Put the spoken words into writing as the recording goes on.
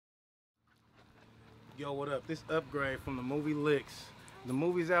Yo, what up? This Upgrade from the movie Licks. The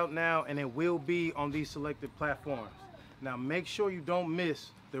movie's out now and it will be on these selected platforms. Now make sure you don't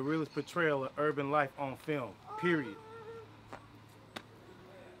miss the realest portrayal of urban life on film, period.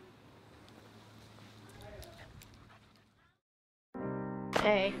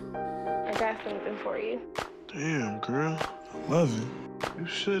 Hey, I got something for you. Damn, girl. I love it. You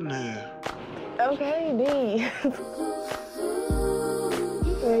shouldn't have. Okay, D.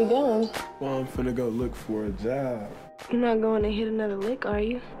 Where you going? Well, I'm finna go look for a job. You're not going to hit another lick, are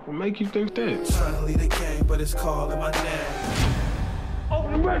you? What make you think that? Trying to lead the game, but it's calling my name. Oh,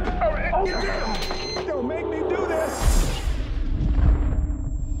 I'm ready. Oh, yeah. Don't make me do this.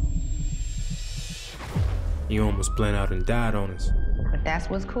 You almost bled out and died on us. But that's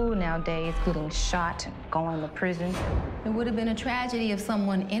what's cool nowadays, getting shot and going to prison. It would have been a tragedy if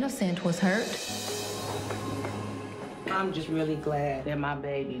someone innocent was hurt. I'm just really glad that my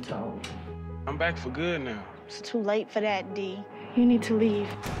baby told. I'm back for good now. It's too late for that, D. You need to leave.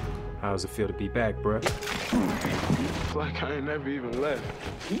 How does it feel to be back, bruh? It's like I ain't never even left.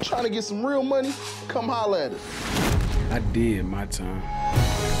 You trying to get some real money? Come holler at us. I did my time.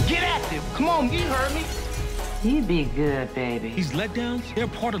 Get active. Come on, you heard me. You be good, baby. These letdowns, they're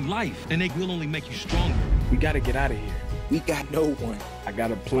part of life, and they will only make you stronger. We gotta get out of here. We got no one. I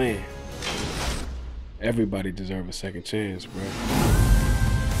got a plan. Everybody deserves a second chance, bro.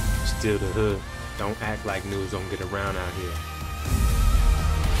 Still the hood. Don't act like news don't get around out here.